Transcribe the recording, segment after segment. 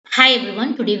Hi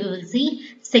everyone, today we will see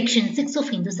Section 6 of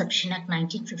Hindu Succession Act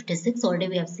 1956. Already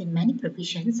we have seen many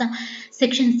provisions.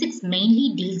 Section 6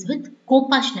 mainly deals with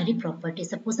coparcenary property.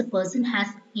 Suppose a person has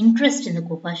interest in the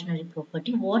coparcenary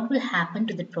property, what will happen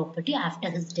to the property after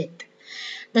his death?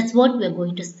 That's what we are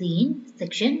going to see in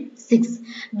Section 6.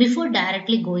 Before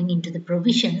directly going into the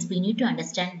provisions, we need to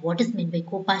understand what is meant by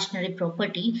coparcenary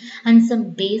property and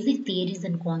some basic theories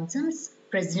and concepts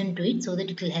present to it so that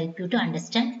it will help you to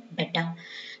understand better.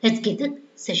 Let's get the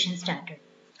session started.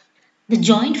 The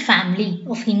joint family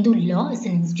of Hindu law is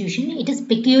an institution. It is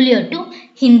peculiar to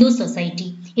Hindu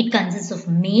society. It consists of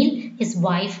male, his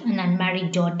wife and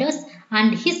unmarried daughters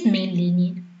and his male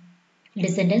lineage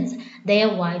descendants,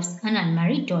 their wives and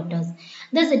unmarried daughters.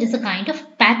 Thus, it is a kind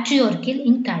of patriarchal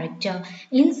in character.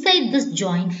 Inside this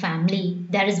joint family,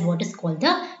 there is what is called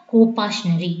the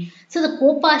coparcenary. So, the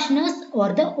coparceners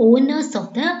or the owners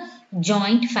of the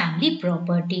joint family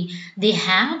property, they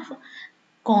have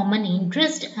common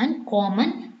interest and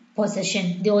common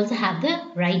possession. They also have the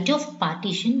right of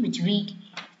partition, which we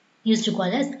used to call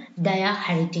as their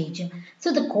heritage.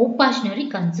 So the coparcenary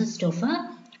consists of a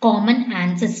common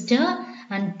ancestor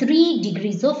and 3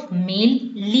 degrees of male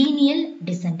lineal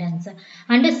descendants.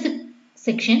 Under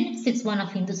Section 6(1)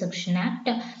 of Hindu Succession Act,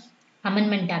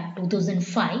 Amendment Act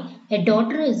 2005, a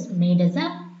daughter is made as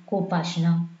a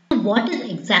coparcener. What is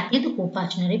exactly the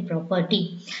coparcenary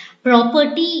property?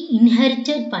 Property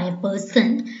inherited by a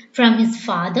person from his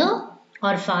father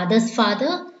or father's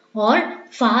father or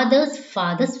father's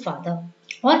father's father,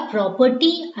 or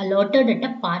property allotted at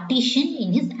a partition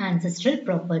in his ancestral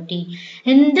property.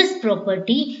 In this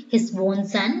property, his own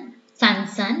son,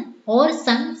 son's son or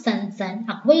son's son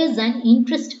acquires an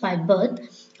interest by birth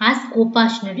as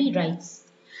coparcenary rights.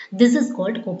 This is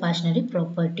called coparcenary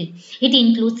property. It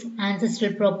includes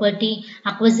ancestral property,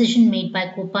 acquisition made by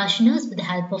coparceners with the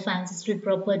help of ancestral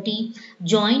property,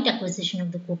 joint acquisition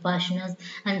of the coparceners,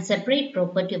 and separate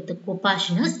property of the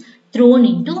coparceners thrown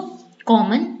into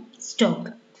common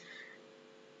stock.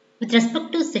 With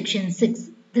respect to Section 6,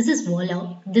 this is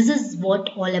what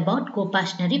all about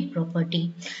coparcenary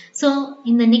property. So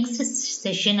in the next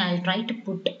session, I'll try to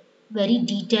put very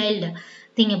detailed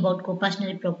thing about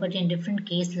coparcenary property and different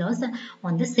case laws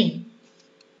on the same.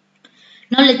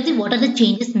 Now let's see what are the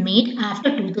changes made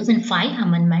after 2005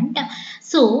 amendment.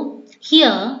 So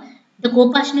here the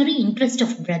coparcenary interest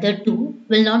of brother 2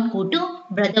 will not go to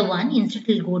brother 1, instead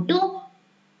it will go to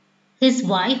his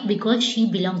wife because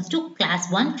she belongs to class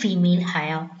 1 female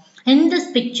higher. In this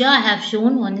picture, I have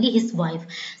shown only his wife.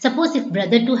 Suppose if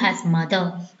brother 2 has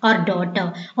mother or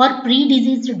daughter or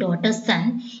predeceased daughter's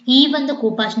son, even the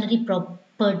coparcenary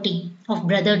property of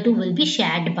brother 2 will be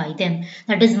shared by them.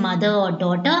 That is, mother or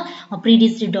daughter or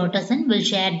predeceased daughter's son will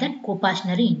share that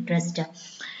coparcenary interest.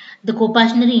 The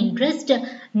coparcenary interest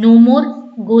no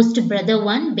more goes to brother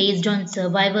 1 based on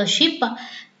survivorship.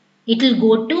 It will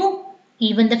go to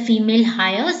even the female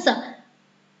heirs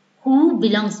who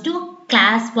belongs to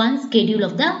class 1 schedule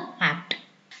of the act.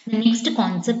 The next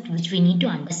concept which we need to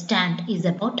understand is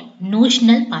about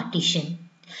notional partition.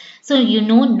 So you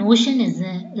know notion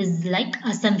is like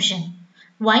assumption.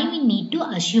 Why we need to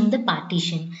assume the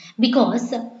partition?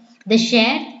 Because the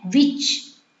share which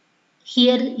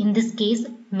here in this case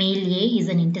male A is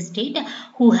an intestate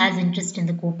who has interest in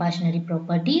the coparcenary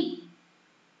property.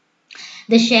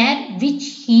 The share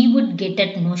which he would get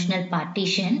at notional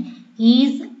partition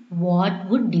is what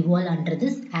would devolve under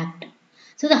this act.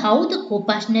 So how the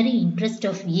coparcenary interest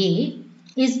of A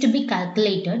is to be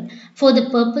calculated for the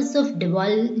purpose of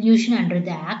devolution under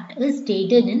the act is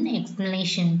stated in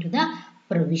explanation to the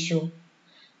proviso.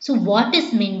 So what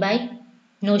is meant by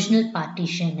notional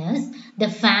partition is the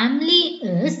family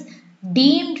is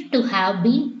deemed to have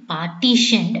been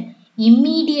partitioned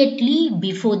immediately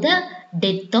before the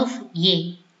death of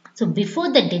A. So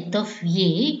before the death of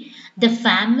A, the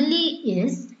family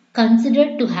is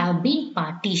considered to have been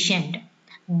partitioned.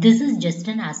 This is just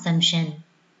an assumption.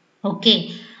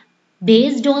 Okay.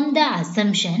 Based on the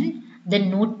assumption, the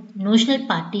notional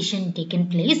partition taken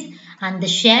place and the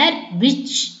share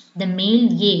which the male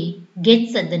A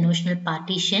gets at the notional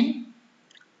partition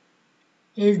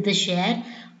is the share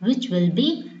which will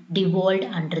be devolved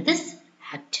under this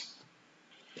act.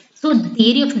 So the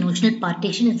theory of notional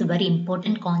partition is a very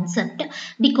important concept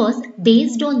because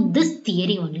based on this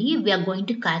theory only we are going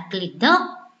to calculate the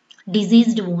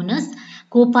deceased owner's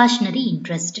coparcenary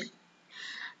interest.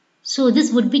 So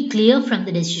this would be clear from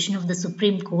the decision of the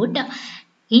Supreme Court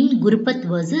in Gurupad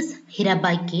versus Hira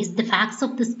Bai case. The facts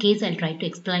of this case I'll try to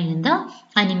explain in the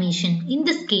animation. In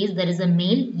this case there is a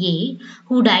male A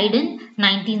who died in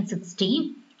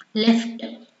 1960, left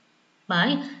by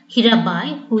Hira Bai,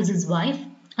 who is his wife,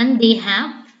 and they have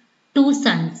two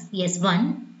sons. Yes,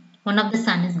 one of the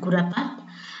son is Gurupad,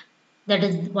 that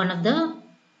is one of the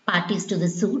parties to the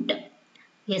suit.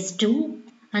 Yes, two,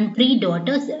 and three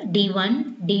daughters, D1,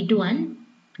 D2 and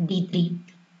D3.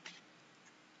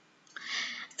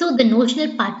 So the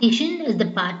notional partition is the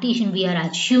partition we are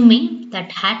assuming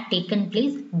that had taken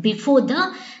place before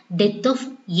the death of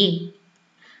A.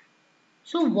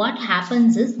 So what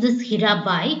happens is this Hira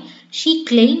Bai, she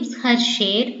claims her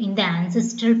share in the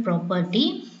ancestral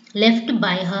property left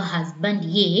by her husband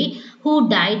A, who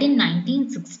died in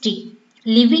 1960,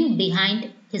 leaving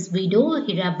behind his widow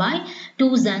Hira Bai,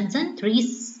 two sons and three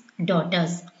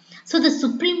daughters. So the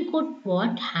Supreme Court,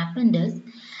 what happened is,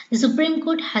 the Supreme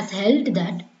Court has held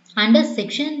that under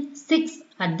Section 6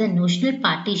 at the notional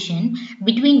partition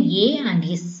between A and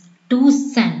his two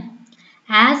sons,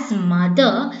 as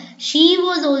mother, she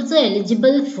was also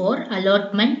eligible for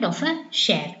allotment of a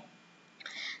share.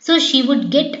 So she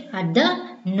would get at the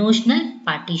notional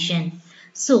partition.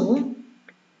 So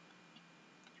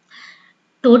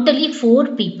totally four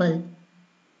people.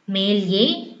 Male A,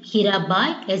 Hira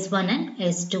Bai, S1 and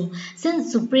S2.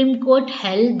 Since Supreme Court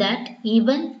held that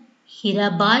even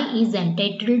Hira Bai is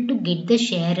entitled to get the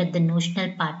share at the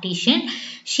notional partition,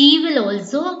 she will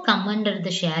also come under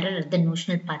the share at the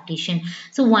notional partition.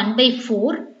 So 1 by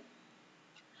 4,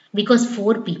 because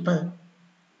 4 people.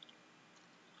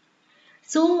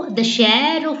 So the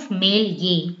share of male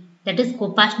A, that is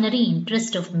coparcenary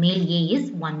interest of male A, is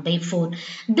 1 by 4.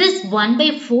 This 1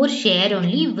 by 4 share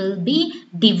only will be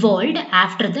devolved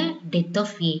after the death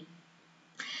of A.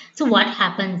 So what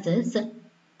happens is,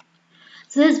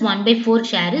 so this 1 by 4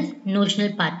 share is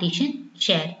notional partition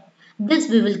share. This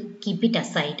we will keep it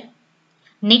aside.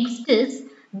 Next is,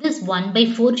 this 1 by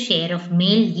 4 share of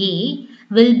male A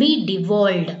will be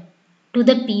devolved to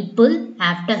the people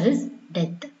after his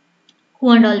death.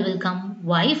 Who and all will come?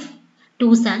 Wife,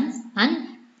 two sons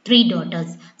and three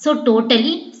daughters. So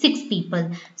totally 6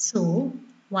 people. So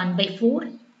 1 by 4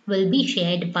 will be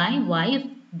shared by wife,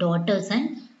 daughters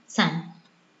and son.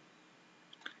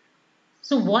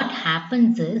 So what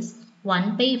happens is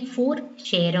 1 by 4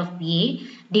 share of A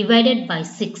divided by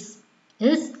 6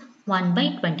 is 1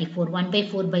 by 24. 1 by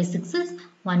 4 by 6 is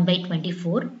 1 by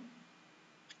 24.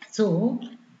 So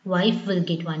wife will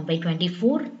get 1 by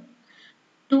 24.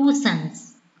 Two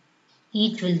sons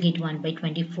each will get 1 by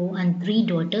 24 and three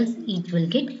daughters each will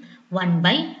get 1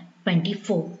 by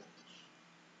 24.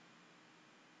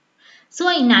 So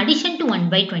in addition to 1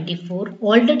 by 24,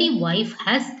 already wife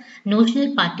has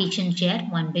notional partition share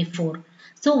 1 by 4.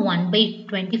 So 1 by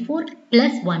 24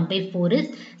 plus 1 by 4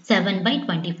 is 7 by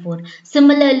 24.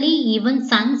 Similarly, even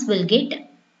sons will get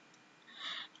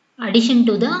addition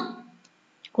to the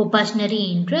coparcenary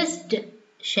interest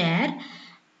share.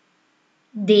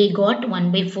 They got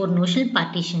 1 by 4 notional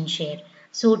partition share.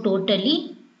 So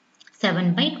totally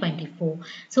 7 by 24.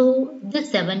 So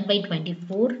this 7 by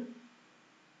 24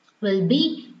 will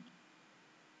be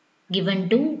given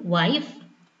to wife,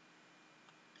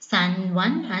 son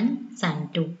 1 and son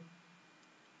 2.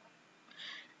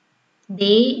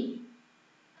 They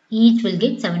each will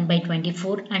get 7 by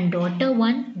 24 and daughter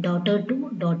 1, daughter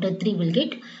 2, daughter 3 will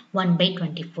get 1 by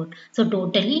 24. So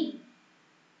totally,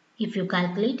 if you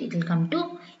calculate, it will come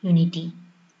to unity.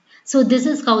 So this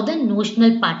is how the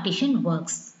notional partition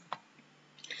works.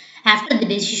 After the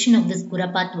decision of this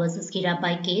Gurupad versus Hira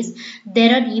Bai case,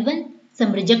 there are even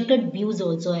some rejected views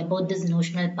also about this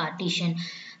notional partition.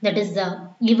 That is,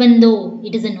 even though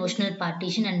it is a notional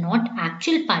partition and not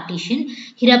actual partition,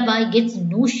 Hira Bai gets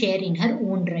no share in her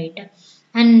own right.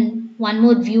 And one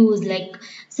more view is like,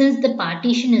 since the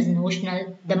partition is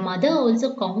notional, the mother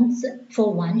also counts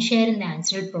for one share in the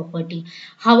ancestral property.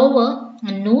 However,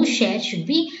 no share should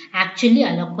be actually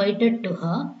allocated to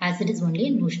her as it is only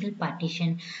a notional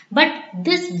partition. But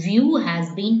this view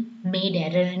has been made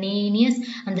erroneous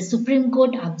and the Supreme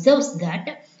Court observes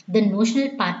that the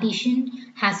notional partition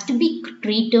has to be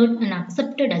treated and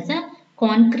accepted as a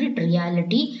concrete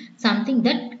reality, something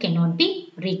that cannot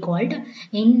be recalled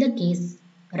in the case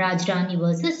Rajrani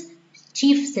versus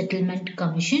Chief Settlement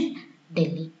Commission,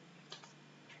 Delhi.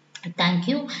 Thank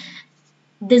you.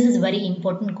 This is very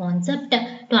important concept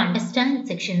to understand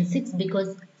section 6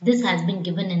 because this has been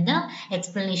given in the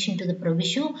explanation to the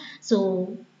proviso.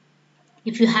 So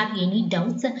if you have any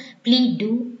doubts, please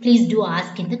do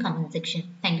ask in the comment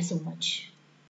section. Thank you so much.